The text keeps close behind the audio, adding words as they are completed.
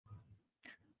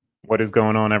What is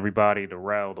going on, everybody?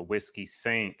 Darrell, the Whiskey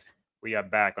Saint. We are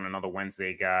back on another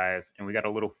Wednesday, guys, and we got a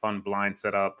little fun blind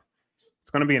set up. It's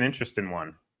going to be an interesting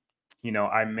one. You know,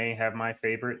 I may have my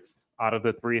favorites out of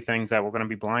the three things that we're going to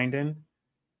be blinding,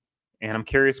 and I'm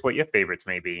curious what your favorites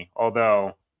may be.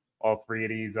 Although all three of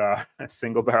these are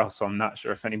single barrel, so I'm not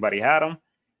sure if anybody had them,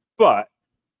 but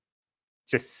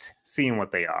just seeing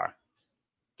what they are.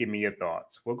 Give me your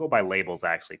thoughts. We'll go by labels,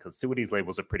 actually, because two of these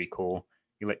labels are pretty cool.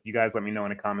 You guys let me know in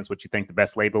the comments what you think the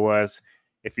best label was.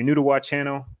 If you're new to our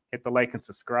channel, hit the like and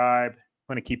subscribe.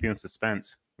 I'm going to keep you in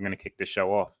suspense. I'm going to kick this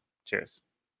show off. Cheers.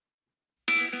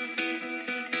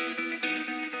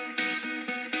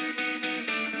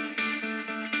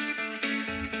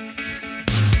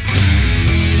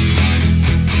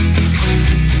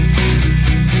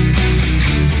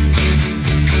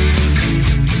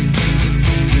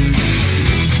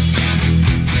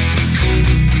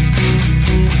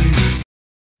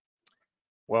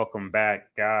 Welcome back,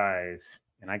 guys.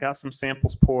 And I got some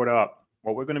samples poured up.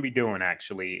 What we're going to be doing,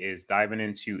 actually, is diving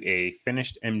into a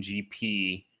finished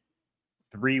MGP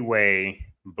three-way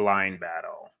blind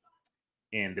battle.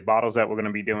 And the bottles that we're going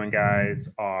to be doing, guys,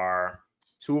 are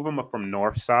two of them are from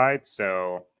Northside.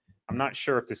 So I'm not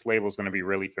sure if this label is going to be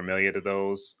really familiar to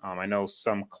those. I know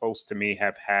some close to me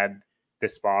have had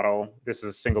this bottle. This is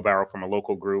a single barrel from a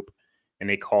local group, and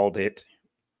they called it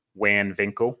Van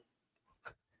Winkle.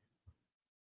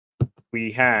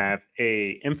 We have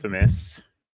a infamous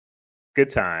Good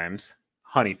Times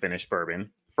Honey Finished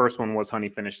Bourbon. First one was honey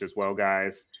finished as well,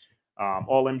 guys.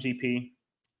 All MGP.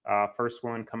 First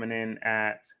one coming in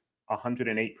at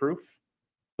 108 proof.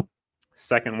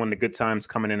 Second one, the Good Times,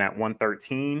 coming in at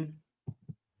 113.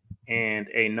 And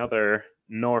another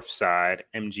Northside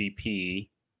MGP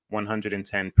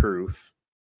 110 proof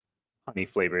honey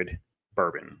flavored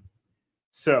bourbon.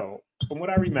 So from what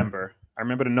I remember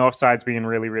the Northsides being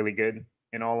really, really good.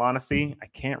 In all honesty, I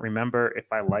can't remember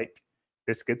if I liked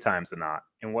this Good Times or not.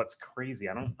 And what's crazy,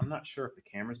 I'm not sure if the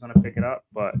camera's going to pick it up,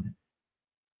 but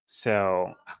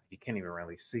so you can't even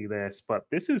really see this, but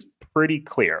this is pretty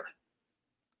clear.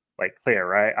 Like clear,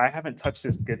 right? I haven't touched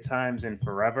this Good Times in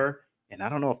forever, and I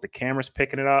don't know if the camera's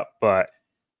picking it up, but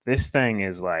this thing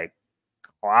is like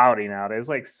cloudy now. There's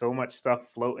like so much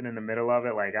stuff floating in the middle of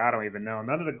it. Like, I don't even know.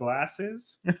 None of the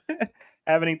glasses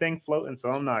have anything floating,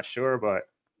 so I'm not sure, but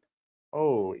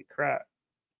holy crap.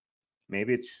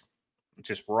 Maybe it's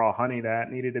just raw honey that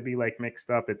needed to be like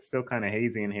mixed up. It's still kind of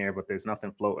hazy in here, but there's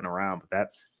nothing floating around. But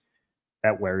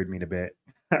that worried me a bit.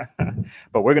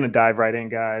 But we're going to dive right in,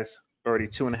 guys. Already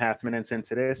 2.5 minutes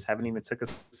into this. Haven't even took a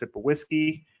sip of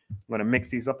whiskey. I'm going to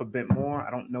mix these up a bit more. I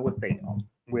don't know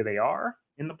where they are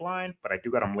in the blind, but I do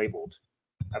got them labeled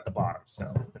at the bottom.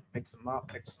 So mix them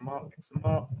up, mix them up, mix them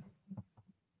up.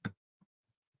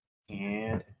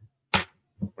 And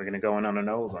we're going to go in on the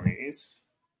nose on these,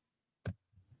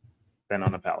 then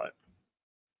on the palate.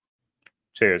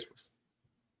 Cheers.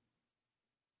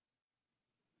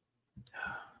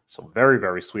 So very,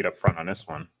 very sweet up front on this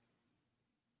one.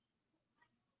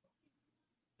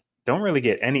 Don't really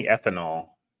get any ethanol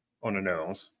on the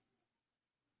nose,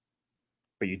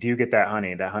 but you do get that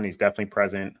honey. That honey's definitely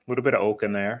present. A little bit of oak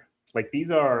in there. Like,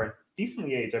 these are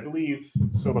decently aged, I believe.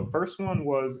 So the first one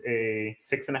was a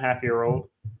 6.5-year-old.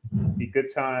 The Good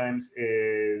Times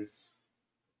is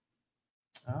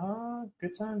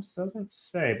Good Times doesn't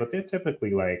say, but they're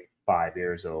typically like 5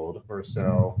 years old or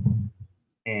so.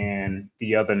 And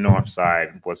the other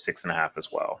Northside was 6.5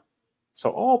 as well.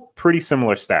 So all pretty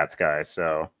similar stats, guys.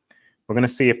 So we're going to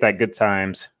see if that Good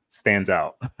Times stands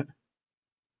out.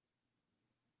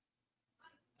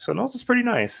 So nose is pretty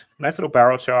nice. Nice little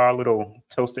barrel char, little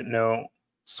toasted note,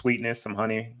 sweetness, some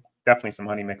honey. Definitely some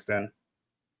honey mixed in.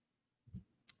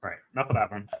 All right, enough of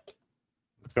that one.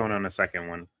 What's going on the second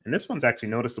one? And this one's actually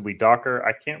noticeably darker.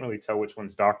 I can't really tell which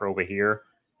one's darker over here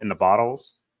in the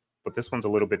bottles, but this one's a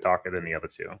little bit darker than the other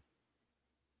two.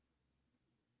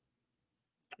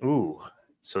 Ooh,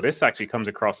 so this actually comes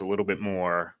across a little bit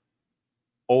more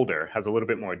older, has a little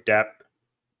bit more depth,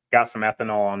 got some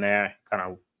ethanol on there, kind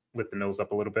of lit the nose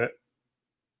up a little bit.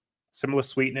 Similar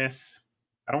sweetness.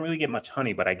 I don't really get much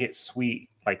honey, but I get sweet,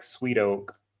 like sweet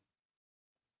oak,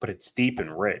 but it's deep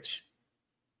and rich.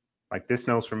 Like, this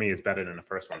nose for me is better than the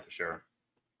first one for sure.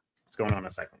 What's going on the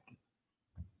second one?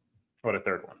 Or the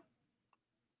third one?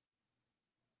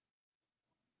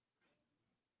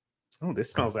 Oh,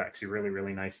 this smells actually really,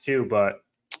 really nice too, but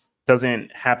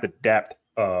doesn't have the depth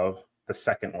of the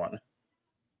second one.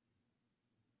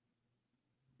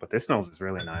 But this nose is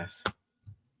really nice.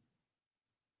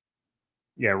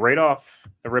 Yeah, right off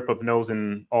the rip of nose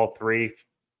in all three.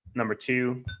 Number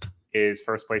 2 is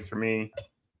first place for me.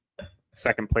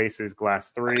 Second place is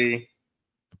glass 3.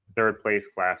 Third place,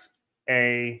 glass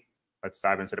A. Let's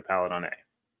dive into the palate on A.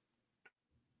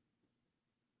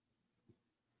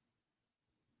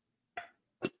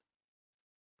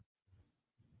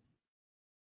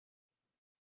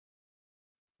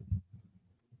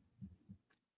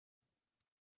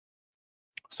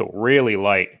 So really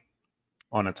light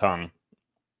on the tongue.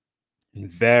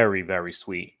 Very, very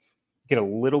sweet. Get a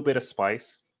little bit of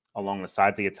spice along the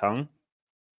sides of your tongue.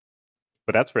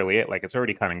 But that's really it. Like, it's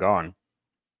already kind of gone.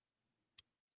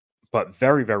 But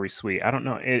very, very sweet. I don't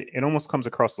know. It almost comes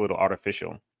across a little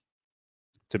artificial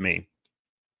to me.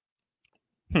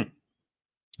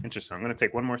 Interesting. I'm going to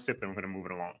take one more sip and I'm going to move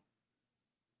it along.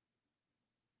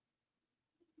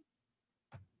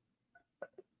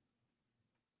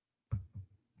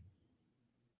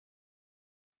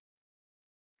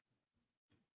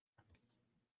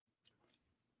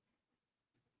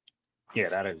 Yeah,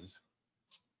 that is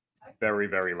very,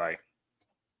 very light.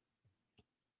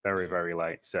 Very, very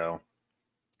light. So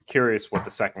curious what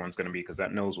the second one's going to be, because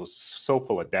that nose was so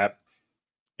full of depth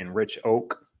and rich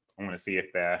oak. I want to see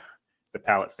if the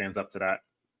palate stands up to that.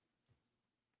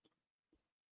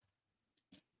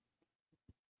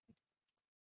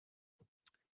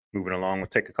 Moving along, we'll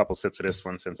take a couple sips of this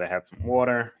one since I had some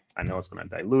water. I know it's going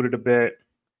to dilute it a bit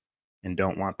and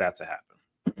don't want that to happen.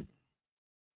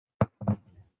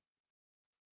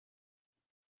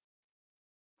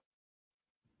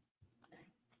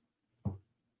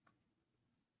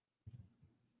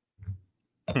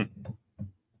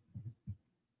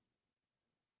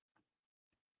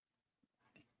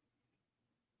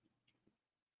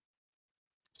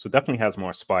 So definitely has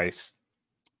more spice,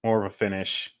 more of a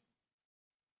finish.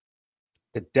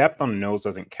 The depth on the nose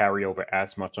doesn't carry over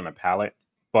as much on the palate,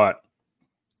 but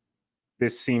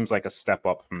this seems like a step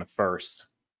up from the first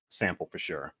sample for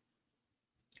sure.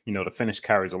 You know, the finish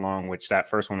carries along, which that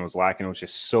first one was lacking. It was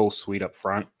just so sweet up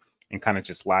front and kind of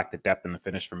just lacked the depth in the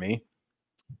finish for me.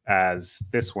 As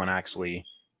this one actually,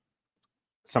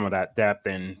 some of that depth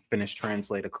and finish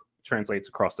translates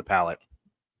across the palate.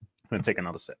 I'm going to take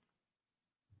another sip.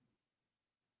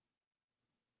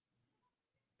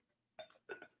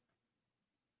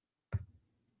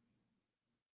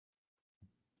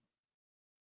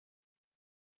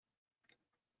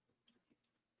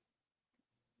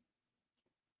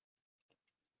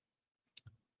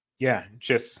 Yeah,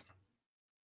 just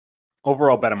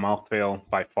overall better mouthfeel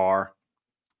by far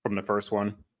from the first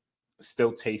one.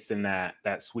 Still tasting that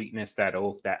sweetness, that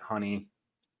oak, that honey,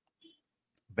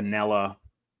 vanilla.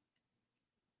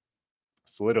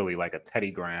 It's literally like a Teddy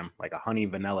Graham, like a honey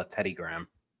vanilla Teddy Graham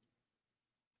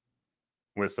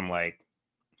with some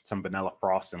vanilla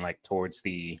frosting like towards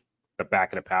the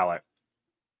back of the palate.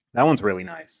 That one's really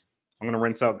nice. I'm going to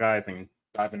rinse out, guys, and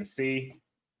dive into C,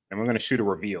 and we're going to shoot a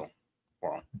reveal.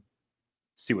 Well,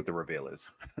 see what the reveal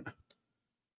is.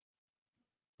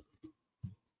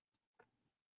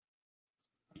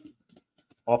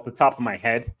 Off the top of my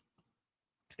head,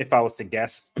 if I was to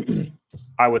guess,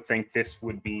 I would think this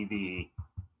would be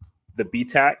the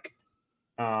BTAC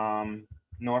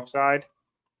North Side.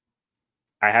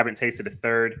 I haven't tasted a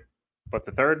third, but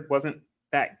the third wasn't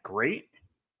that great,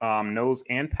 nose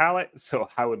and palate. So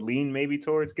I would lean maybe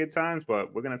towards Good Times,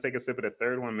 but we're going to take a sip of the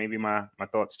third one. Maybe my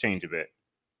thoughts change a bit.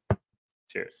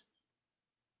 Cheers.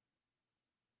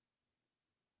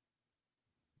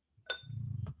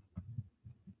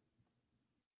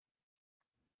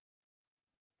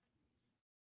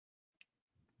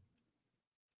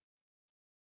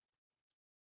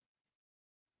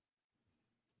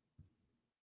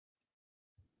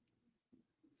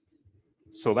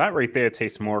 So that right there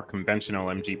tastes more conventional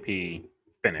MGP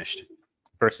finished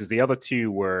versus the other two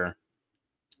were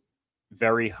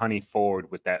very honey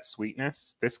forward with that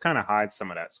sweetness. This kind of hides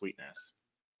some of that sweetness.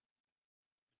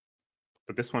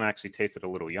 But this one actually tasted a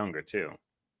little younger too.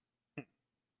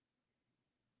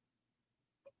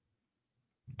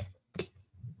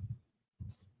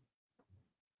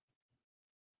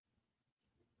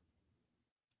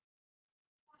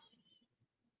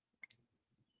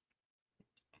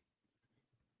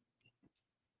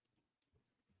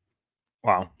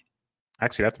 Wow.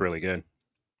 Actually, that's really good.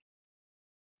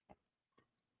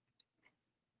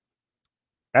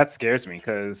 That scares me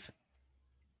because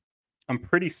I'm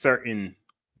pretty certain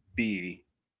B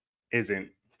isn't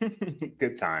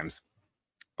Good Times.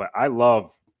 But I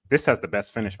love this, has the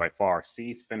best finish by far.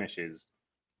 C's finish is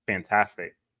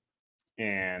fantastic.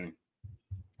 And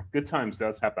Good Times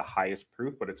does have the highest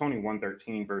proof, but it's only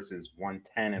 113 versus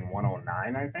 110 and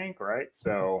 109, I think, right?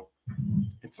 So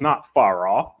it's not far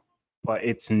off, but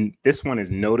this one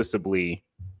is noticeably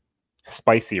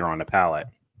spicier on the palate.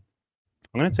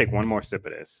 I'm going to take one more sip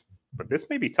of this, but this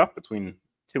may be tough between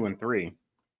 2 and 3.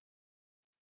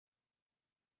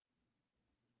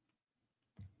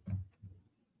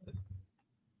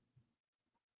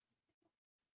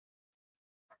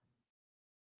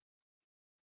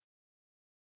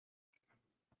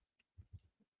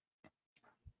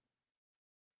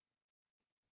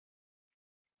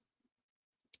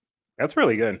 That's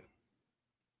really good.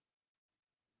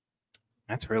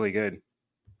 That's really good.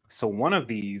 So one of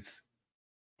these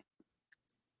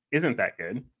isn't that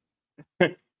good.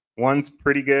 One's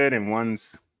pretty good and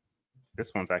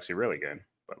this one's actually really good.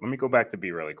 But let me go back to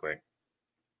B really quick.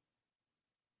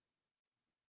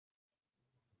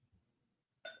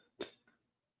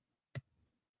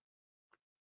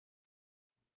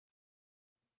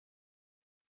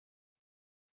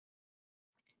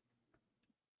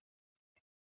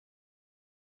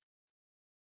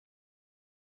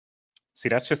 See,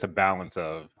 that's just a balance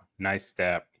of nice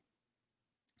depth,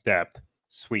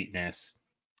 sweetness.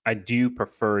 I do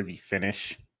prefer the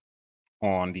finish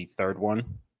on the third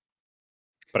one,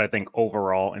 but I think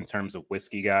overall, in terms of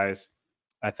whiskey, guys,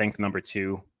 I think number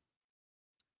 2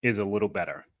 is a little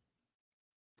better.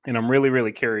 And I'm really,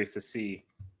 really curious to see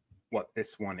what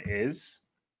this one is.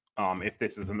 If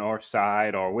this is a North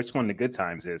Side or which one the Good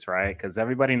Times is, right? Because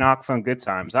everybody knocks on Good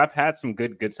Times. I've had some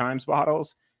Good Times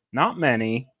bottles. Not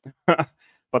many,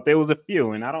 but there was a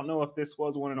few. And I don't know if this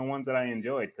was one of the ones that I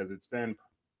enjoyed because it's been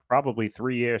probably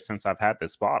 3 years since I've had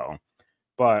this bottle.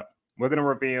 But we're going to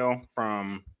reveal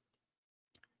from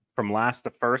last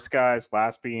to first, guys.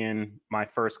 Last being my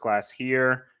first glass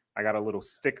here. I got a little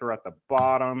sticker at the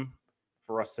bottom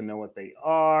for us to know what they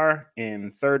are.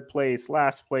 In third place,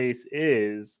 last place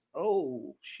is,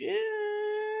 oh, shit.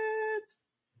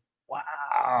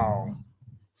 Wow.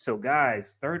 So,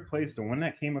 guys, third place, the one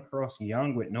that came across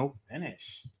young with no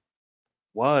finish,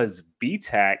 was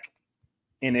BTAC.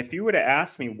 And if you were to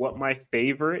ask me what my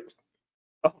favorite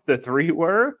of the 3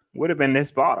 were, would have been this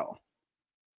bottle.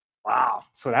 Wow.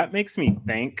 So that makes me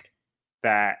think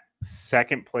that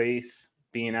second place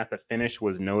being at the finish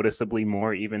was noticeably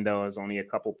more, even though it was only a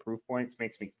couple proof points,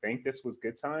 makes me think this was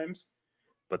Good Times.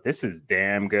 But this is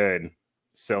damn good.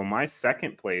 So my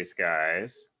second place,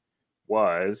 guys,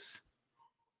 was...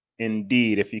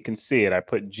 Indeed, if you can see it, I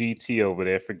put GT over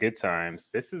there for Good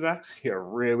Times. This is actually a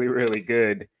really, really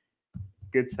good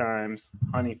Good Times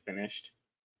honey finished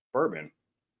bourbon.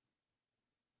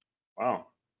 Wow.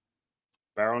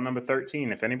 Barrel number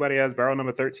 13. If anybody has barrel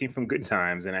number 13 from Good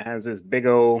Times, and it has this big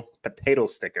old potato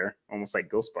sticker, almost like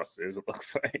Ghostbusters, it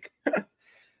looks like.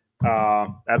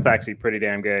 That's actually pretty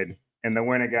damn good. And the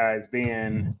winner, guys,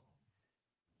 being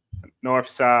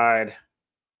Northside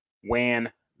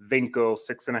Van Winkle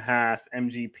 6.5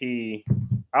 MGP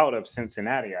out of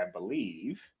Cincinnati, I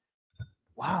believe.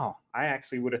 Wow, I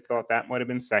actually would have thought that might have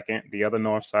been second, the other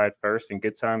Northside first, and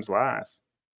Good Times last.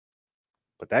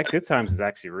 But that Good Times is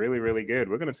actually really, really good.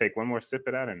 We're going to take one more sip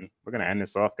of that, and we're going to end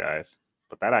this off, guys.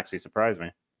 But that actually surprised me.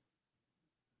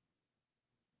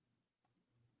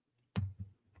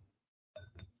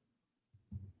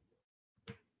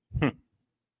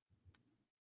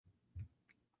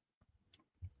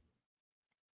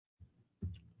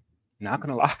 Not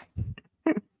gonna lie,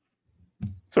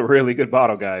 it's a really good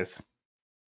bottle, guys.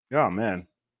 Oh man,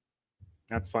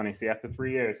 that's funny. See, after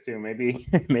 3 years too, maybe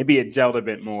it gelled a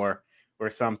bit more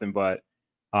or something, but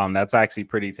that's actually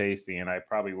pretty tasty, and I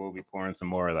probably will be pouring some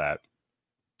more of that.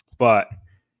 But if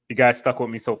you guys stuck with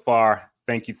me so far,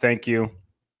 thank you.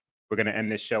 We're gonna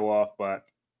end this show off, but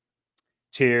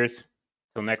cheers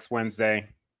till next Wednesday.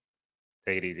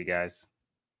 Take it easy, guys.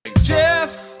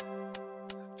 Jeff,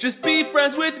 just be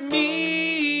friends with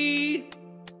me.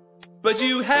 But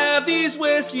you have these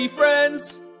whiskey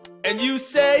friends, and you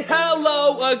say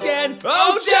hello again.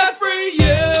 Oh, Jeffrey,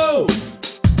 you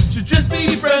should just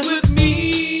be friends with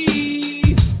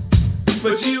me.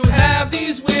 But you have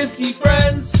these whiskey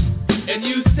friends, and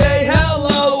you say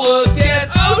hello again.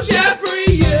 Oh, Jeffrey,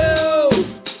 you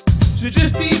should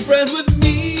just be friends with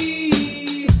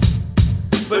me.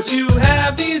 But you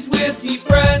have these whiskey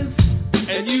friends,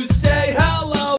 and you